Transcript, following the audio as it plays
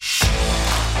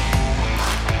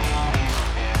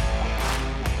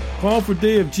Call for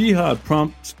Day of Jihad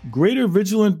prompts greater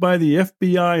vigilance by the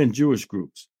FBI and Jewish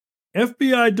groups.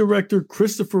 FBI Director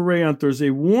Christopher Wray on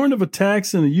Thursday warned of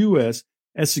attacks in the U.S.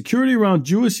 as security around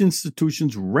Jewish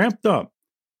institutions ramped up,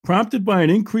 prompted by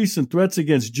an increase in threats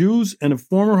against Jews and a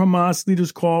former Hamas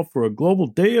leader's call for a global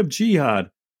Day of Jihad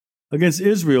against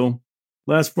Israel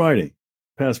past Friday.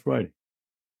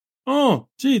 Oh,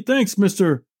 gee, thanks,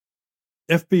 Mr.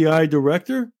 FBI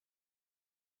Director.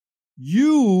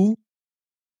 You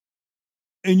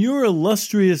and your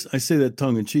illustrious, I say that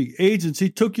tongue-in-cheek, agency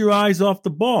took your eyes off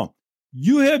the ball.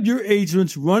 You had your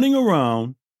agents running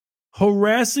around,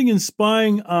 harassing and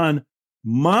spying on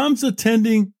moms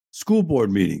attending school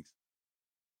board meetings.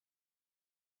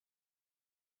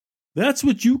 That's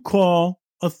what you call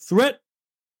a threat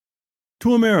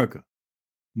to America.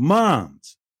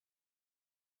 Moms.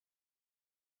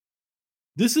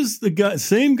 This is the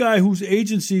same guy whose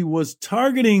agency was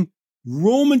targeting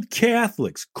Roman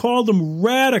Catholics, called them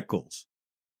radicals,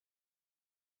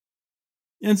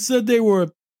 and said they were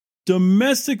a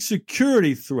domestic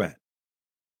security threat.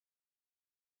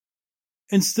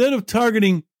 Instead of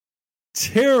targeting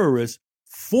terrorists,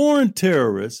 foreign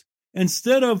terrorists,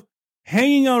 instead of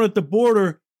hanging out at the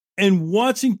border and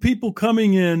watching people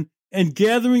coming in and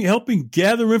helping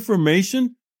gather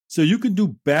information so you can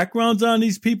do backgrounds on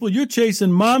these people, you're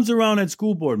chasing moms around at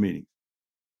school board meetings.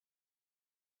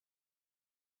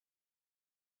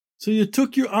 So you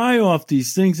took your eye off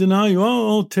these things and now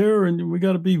you, terror, and we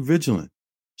got to be vigilant.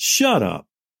 Shut up.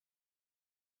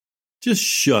 Just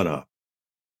shut up.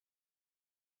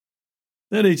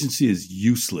 That agency is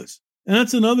useless. And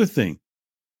that's another thing.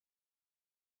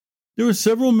 There were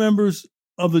several members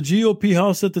of the GOP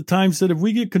House at the time said if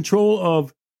we get control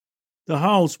of the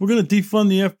House, we're going to defund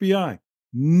the FBI.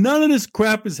 None of this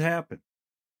crap has happened.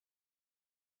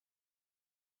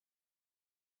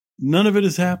 None of it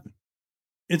has happened.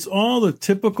 It's all the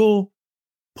typical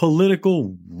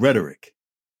political rhetoric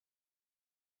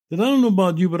that I don't know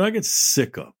about you, but I get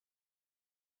sick of.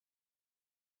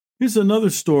 Here's another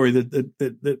story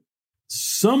that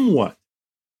somewhat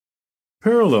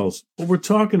parallels what we're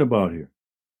talking about here.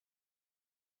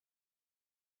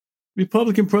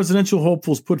 Republican presidential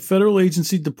hopefuls put federal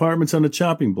agency departments on the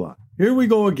chopping block. Here we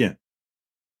go again.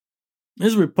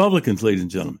 These are Republicans, ladies and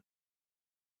gentlemen.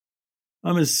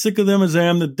 I'm as sick of them as I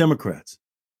am the Democrats.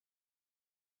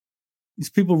 These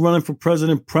people running for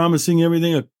president, promising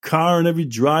everything, a car in every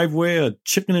driveway, a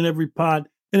chicken in every pot,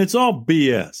 and it's all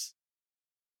BS.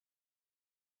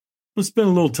 Let's spend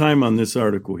a little time on this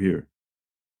article here.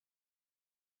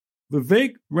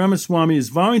 Vivek Ramaswamy is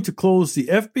vowing to close the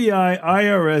FBI,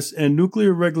 IRS, and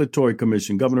Nuclear Regulatory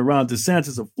Commission. Governor Ron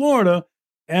DeSantis of Florida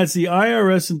adds the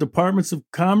IRS and Departments of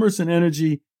Commerce and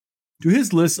Energy to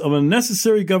his list of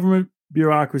unnecessary government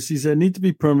bureaucracies that need to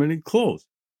be permanently closed.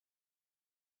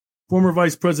 Former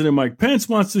Vice President Mike Pence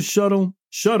wants to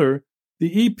shutter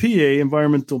the EPA,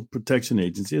 Environmental Protection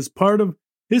Agency, as part of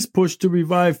his push to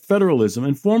revive federalism,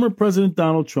 and former President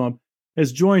Donald Trump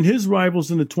has joined his rivals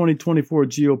in the 2024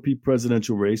 GOP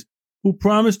presidential race, who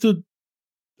promised to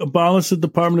abolish the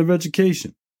Department of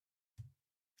Education.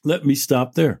 Let me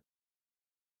stop there.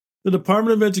 The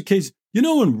Department of Education, you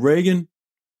know when Reagan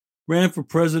ran for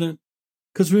president?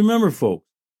 Because remember, folks,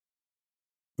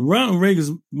 Ronald Reagan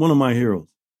is one of my heroes.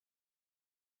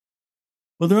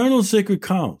 But there are no sacred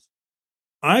cows.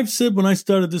 I've said when I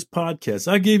started this podcast,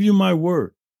 I gave you my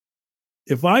word.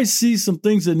 If I see some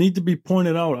things that need to be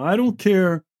pointed out, I don't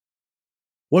care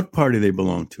what party they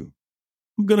belong to.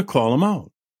 I'm going to call them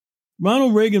out.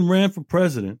 Ronald Reagan ran for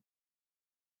president,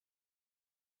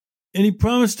 and he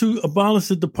promised to abolish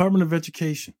the Department of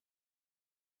Education.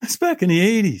 That's back in the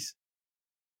 80s.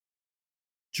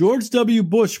 George W.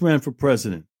 Bush ran for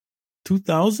president,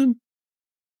 2000,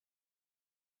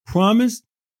 promised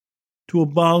to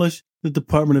abolish the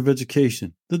Department of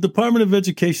Education. The Department of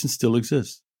Education still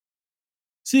exists.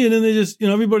 See, and then they just,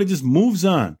 everybody just moves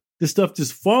on. This stuff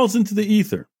just falls into the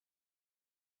ether.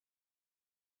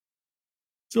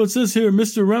 So it says here,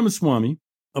 Mr. Ramaswamy,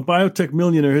 a biotech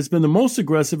millionaire, has been the most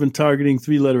aggressive in targeting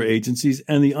three-letter agencies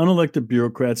and the unelected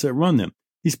bureaucrats that run them.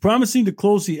 He's promising to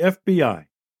close the FBI,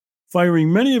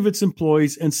 firing many of its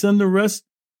employees, and send the rest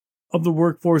of the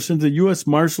workforce into the U.S.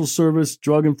 Marshal Service,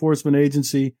 Drug Enforcement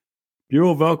Agency,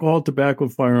 Bureau of Alcohol, Tobacco,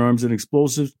 Firearms, and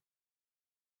Explosives.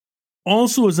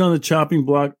 Also is on the chopping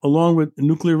block, along with the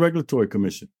Nuclear Regulatory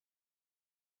Commission.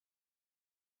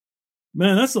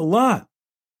 Man, that's a lot.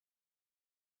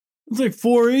 It's like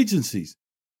 4 agencies.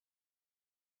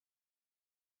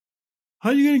 How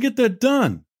are you going to get that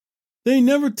done? They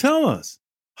never tell us.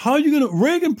 How are you going to?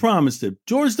 Reagan promised it.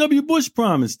 George W. Bush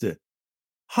promised it.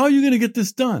 How are you going to get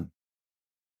this done?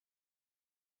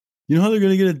 You know how they're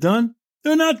going to get it done?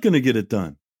 They're not going to get it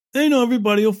done. They know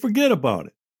everybody will forget about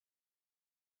it.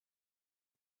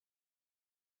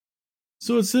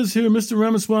 So it says here, Mr.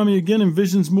 Ramaswamy again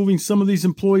envisions moving some of these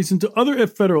employees into other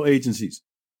federal agencies.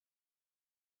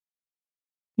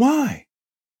 Why?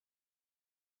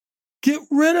 Get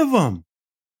rid of them.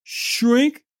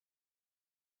 Shrink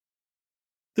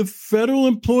the federal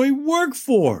employee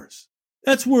workforce.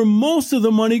 That's where most of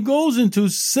the money goes into,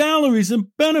 salaries and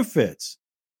benefits.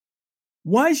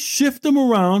 Why shift them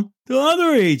around to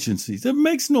other agencies? That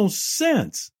makes no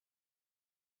sense.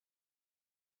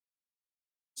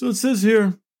 So it says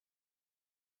here,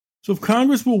 so if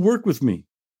Congress will work with me,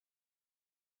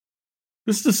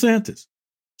 this is DeSantis.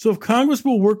 So if Congress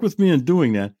will work with me in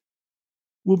doing that,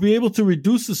 we'll be able to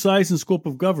reduce the size and scope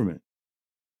of government.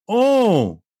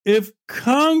 Oh, if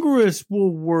Congress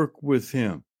will work with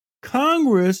him.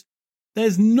 Congress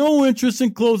has no interest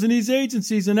in closing these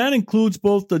agencies, and that includes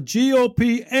both the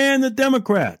GOP and the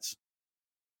Democrats.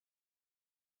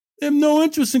 They have no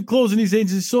interest in closing these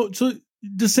agencies. So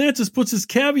DeSantis puts his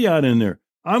caveat in there.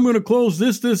 I'm going to close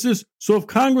this. So if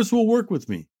Congress will work with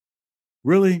me.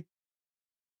 Really?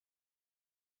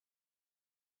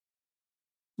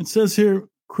 It says here,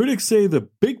 critics say the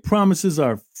big promises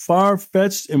are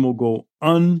far-fetched and will go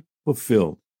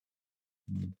unfulfilled.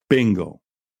 Bingo.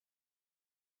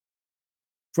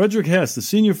 Frederick Hess, the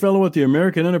senior fellow at the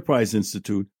American Enterprise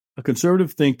Institute, a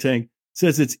conservative think tank,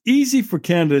 says it's easy for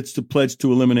candidates to pledge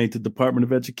to eliminate the Department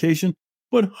of Education,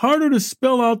 but harder to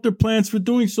spell out their plans for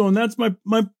doing so. And that's my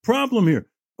problem here,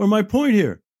 or my point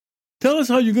here. Tell us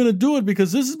how you're going to do it,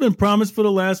 because this has been promised for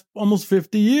the last almost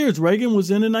 50 years. Reagan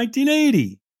was in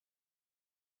 1980,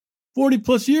 40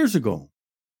 plus years ago.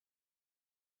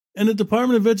 And the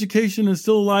Department of Education is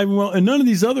still alive and well, and none of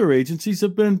these other agencies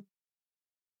have been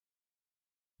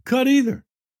cut either.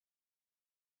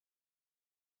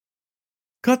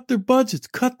 Cut their budgets,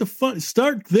 cut the fund,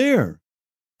 start there.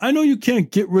 I know you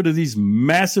can't get rid of these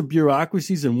massive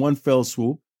bureaucracies in one fell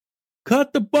swoop.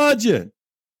 Cut the budget.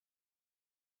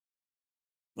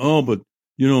 Oh, but,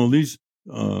 these,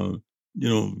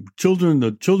 children,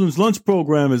 the children's lunch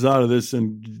program is out of this,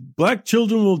 and black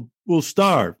children will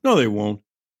starve. No, they won't.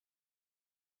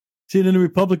 See, then the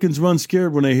Republicans run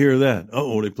scared when they hear that.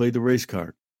 Uh-oh, they played the race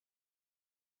card.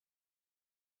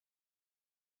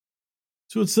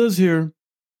 So it says here,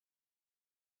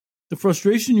 the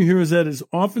frustration you hear is that it's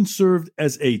often served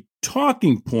as a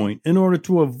talking point in order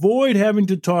to avoid having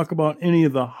to talk about any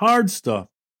of the hard stuff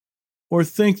or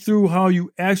think through how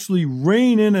you actually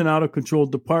rein in an out-of-control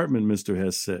department, Mr.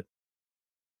 Hess said.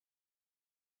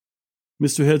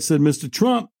 Mr. Hess said Mr.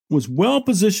 Trump was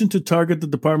well-positioned to target the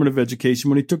Department of Education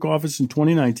when he took office in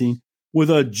 2019 with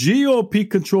a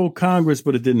GOP-controlled Congress,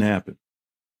 but it didn't happen.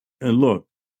 And look,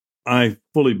 I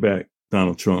fully back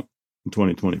Donald Trump in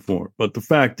 2024. But the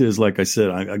fact is, like I said,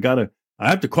 I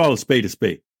have to call a spade a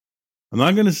spade. I'm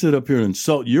not going to sit up here and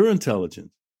insult your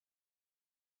intelligence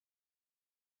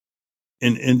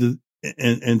and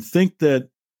think that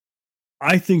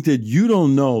I think that you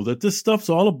don't know that this stuff's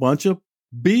all a bunch of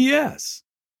BS.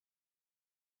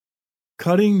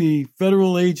 Cutting the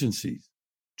federal agencies,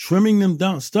 trimming them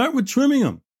down. Start with trimming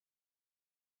them.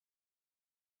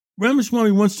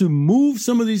 Ramaswamy wants to move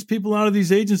some of these people out of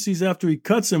these agencies after he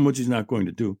cuts them, which he's not going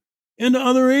to do, into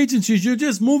other agencies. You're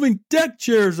just moving deck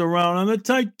chairs around on the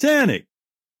Titanic.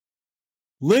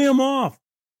 Lay them off.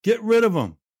 Get rid of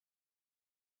them.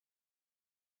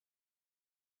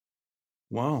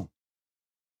 Wow.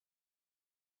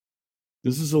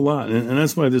 This is a lot. And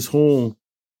that's why this whole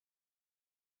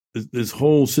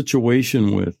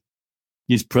situation with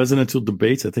these presidential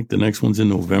debates, I think the next one's in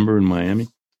November in Miami,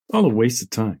 all a waste of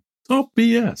time. It's all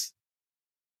BS.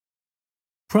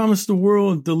 Promise the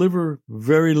world and deliver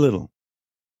very little.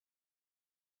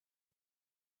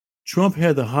 Trump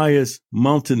had the highest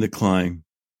mountain to climb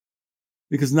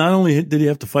because not only did he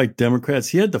have to fight Democrats,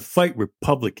 he had to fight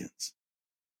Republicans.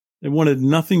 They wanted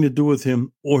nothing to do with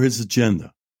him or his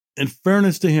agenda. In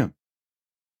fairness to him,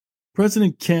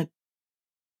 President can't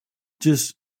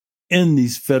just end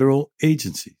these federal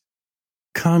agencies.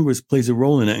 Congress plays a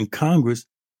role in it, and Congress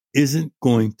isn't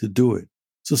going to do it.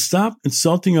 So stop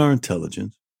insulting our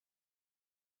intelligence.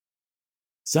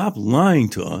 Stop lying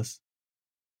to us.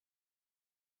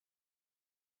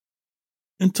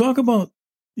 And talk about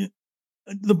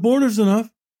the border's enough.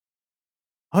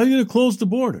 How are you going to close the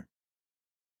border?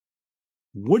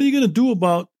 What are you going to do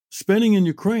about spending in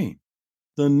Ukraine?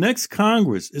 The next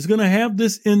Congress is going to have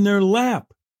this in their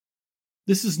lap.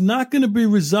 This is not going to be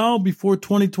resolved before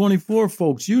 2024,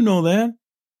 folks. You know that.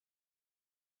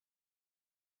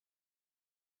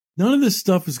 None of this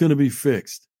stuff is going to be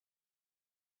fixed.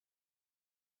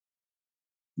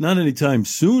 Not anytime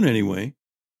soon, anyway.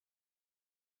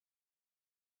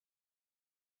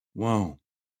 Wow.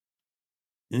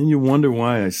 And you wonder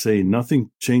why I say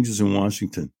nothing changes in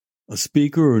Washington. A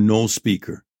speaker or no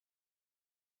speaker.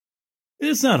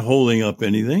 It's not holding up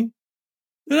anything.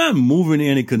 They're not moving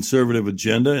any conservative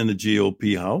agenda in the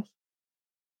GOP House.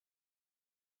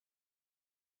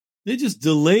 They just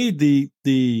delayed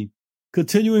the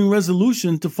continuing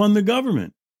resolution to fund the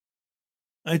government.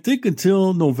 I think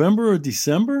until November or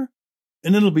December,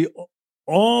 and it'll be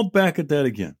all back at that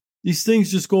again. These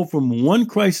things just go from one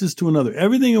crisis to another.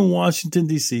 Everything in Washington,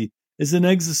 D.C. is an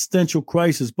existential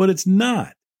crisis, but it's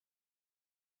not.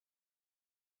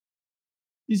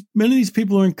 Many of these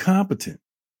people are incompetent.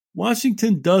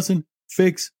 Washington doesn't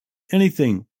fix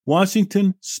anything.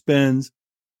 Washington spends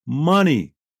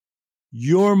money.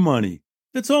 Your money.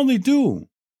 That's all they do.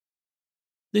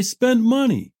 They spend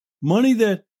money. Money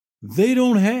that they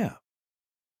don't have.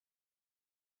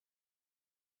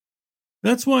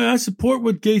 That's why I support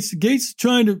what Gates is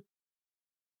trying to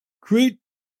create,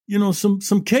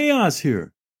 some chaos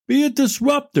here. Be a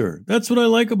disruptor. That's what I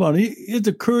like about it. He had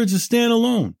the courage to stand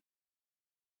alone.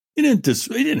 He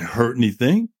didn't hurt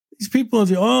anything. These people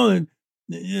say, oh,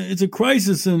 it's a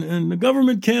crisis and the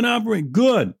government can't operate.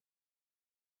 Good.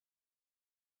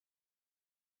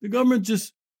 The government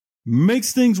just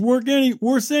makes things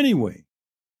worse anyway.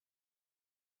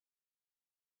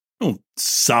 They don't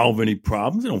solve any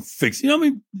problems. They don't fix. You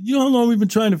know how long we've been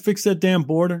trying to fix that damn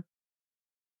border?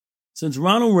 Since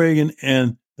Ronald Reagan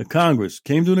and the Congress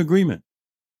came to an agreement.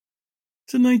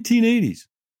 It's the 1980s.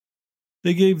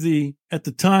 They gave at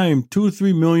the time, 2 or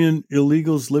 3 million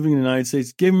illegals living in the United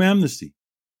States, gave them amnesty.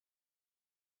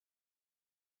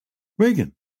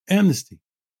 Reagan, amnesty.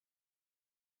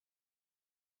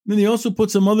 Then they also put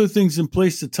some other things in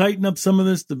place to tighten up some of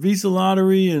this, the visa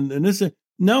lottery and this.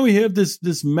 Now we have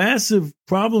this massive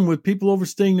problem with people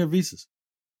overstaying their visas.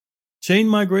 Chain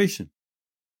migration.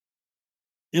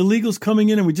 Illegals coming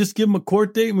in and we just give them a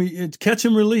court date and we catch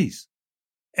and release.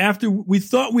 After we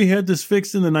thought we had this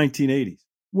fixed in the 1980s.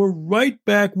 We're right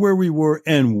back where we were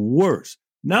and worse.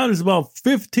 Now there's about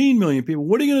 15 million people.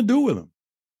 What are you going to do with them?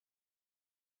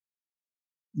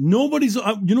 You know what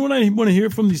I want to hear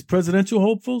from these presidential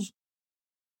hopefuls?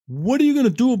 What are you going to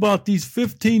do about these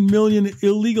 15 million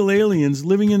illegal aliens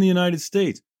living in the United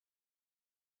States?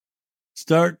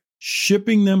 Start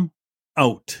shipping them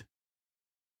out.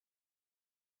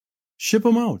 Ship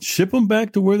them out. Ship them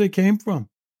back to where they came from.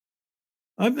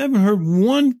 I haven't heard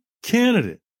one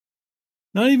candidate,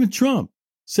 not even Trump,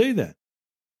 say that.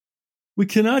 We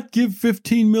cannot give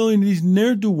 15 million of these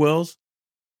ne'er-do-wells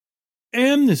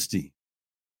amnesty.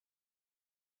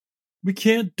 We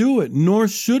can't do it, nor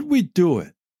should we do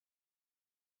it.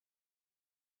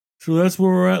 So that's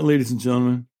where we're at, ladies and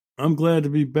gentlemen. I'm glad to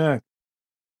be back.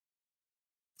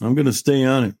 I'm going to stay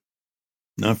on it.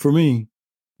 Not for me,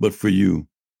 but for you.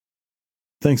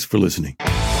 Thanks for listening.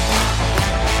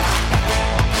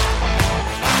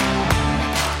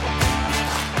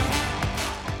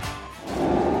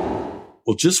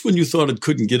 Well, just when you thought it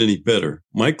couldn't get any better,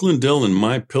 Mike Lindell and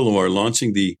MyPillow are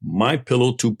launching the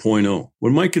MyPillow 2.0.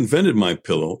 When Mike invented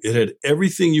MyPillow, it had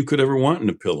everything you could ever want in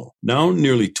a pillow. Now,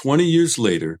 nearly 20 years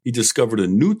later, he discovered a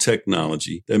new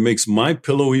technology that makes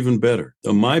MyPillow even better.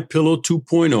 The MyPillow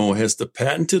 2.0 has the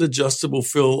patented adjustable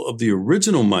fill of the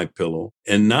original MyPillow,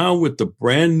 and now with the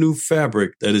brand new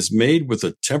fabric that is made with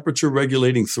a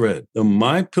temperature-regulating thread. The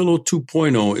MyPillow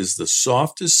 2.0 is the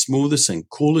softest, smoothest, and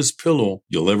coolest pillow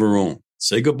you'll ever own.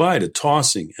 Say goodbye to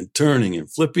tossing and turning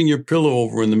and flipping your pillow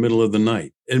over in the middle of the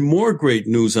night. And more great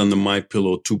news on the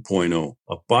MyPillow 2.0.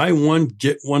 A buy one,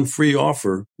 get one free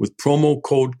offer with promo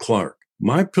code Clark.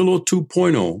 MyPillow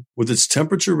 2.0, with its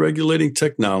temperature-regulating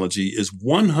technology, is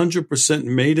 100%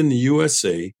 made in the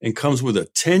USA and comes with a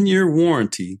 10-year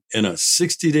warranty and a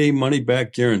 60-day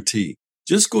money-back guarantee.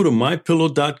 Just go to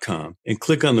MyPillow.com and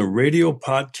click on the radio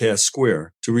podcast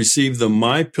square to receive the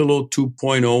MyPillow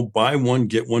 2.0 buy one,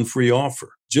 get one free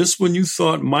offer. Just when you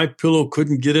thought MyPillow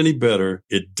couldn't get any better,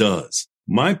 it does.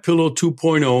 MyPillow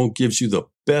 2.0 gives you the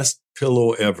best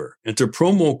pillow ever. Enter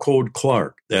promo code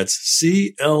Clark. That's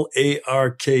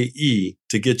CLARKE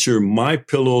to get your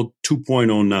MyPillow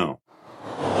 2.0 now.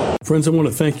 Friends, I want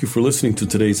to thank you for listening to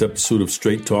today's episode of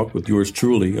Straight Talk with yours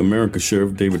truly, America's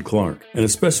Sheriff David Clark. And a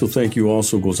special thank you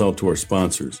also goes out to our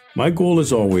sponsors. My goal,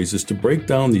 as always, is to break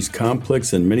down these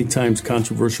complex and many times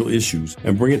controversial issues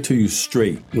and bring it to you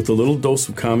straight with a little dose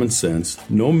of common sense,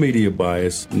 no media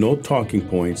bias, no talking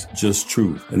points, just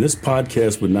truth. And this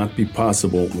podcast would not be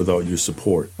possible without your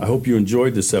support. I hope you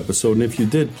enjoyed this episode, and if you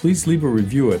did, please leave a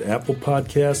review at Apple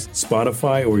Podcasts,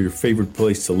 Spotify, or your favorite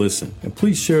place to listen. And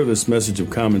please share this message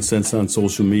of common sense on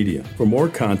social media. For more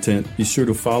content, be sure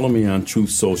to follow me on Truth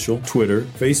Social, Twitter,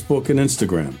 Facebook, and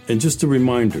Instagram. And just a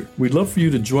reminder, we'd love for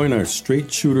you to join our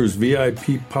Straight Shooters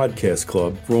VIP podcast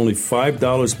club for only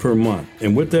 $5 per month.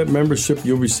 And with that membership,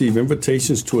 you'll receive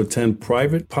invitations to attend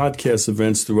private podcast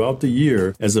events throughout the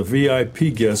year as a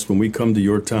VIP guest when we come to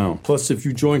your town. Plus, if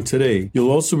you join today,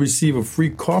 you'll also receive a free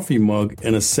coffee mug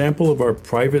and a sample of our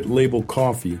private label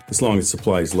coffee as long as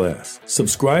supplies last.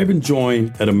 Subscribe and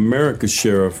join at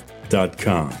americasheriff.com.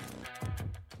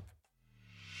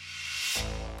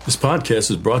 This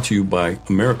podcast is brought to you by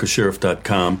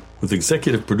americasheriff.com with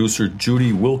executive producer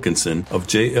Judy Wilkinson of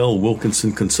J.L.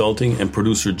 Wilkinson Consulting and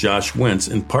producer Josh Wentz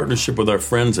in partnership with our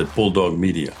friends at Bulldog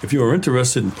Media. If you are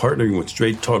interested in partnering with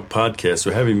Straight Talk Podcasts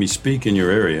or having me speak in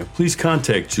your area, please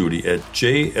contact Judy at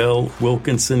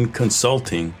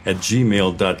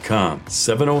jlwilkinsonconsulting@gmail.com,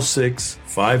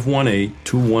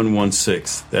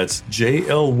 706-518-2116. That's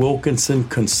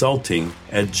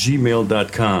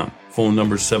jlwilkinsonconsulting@gmail.com. Phone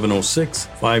number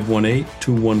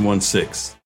 706-518-2116.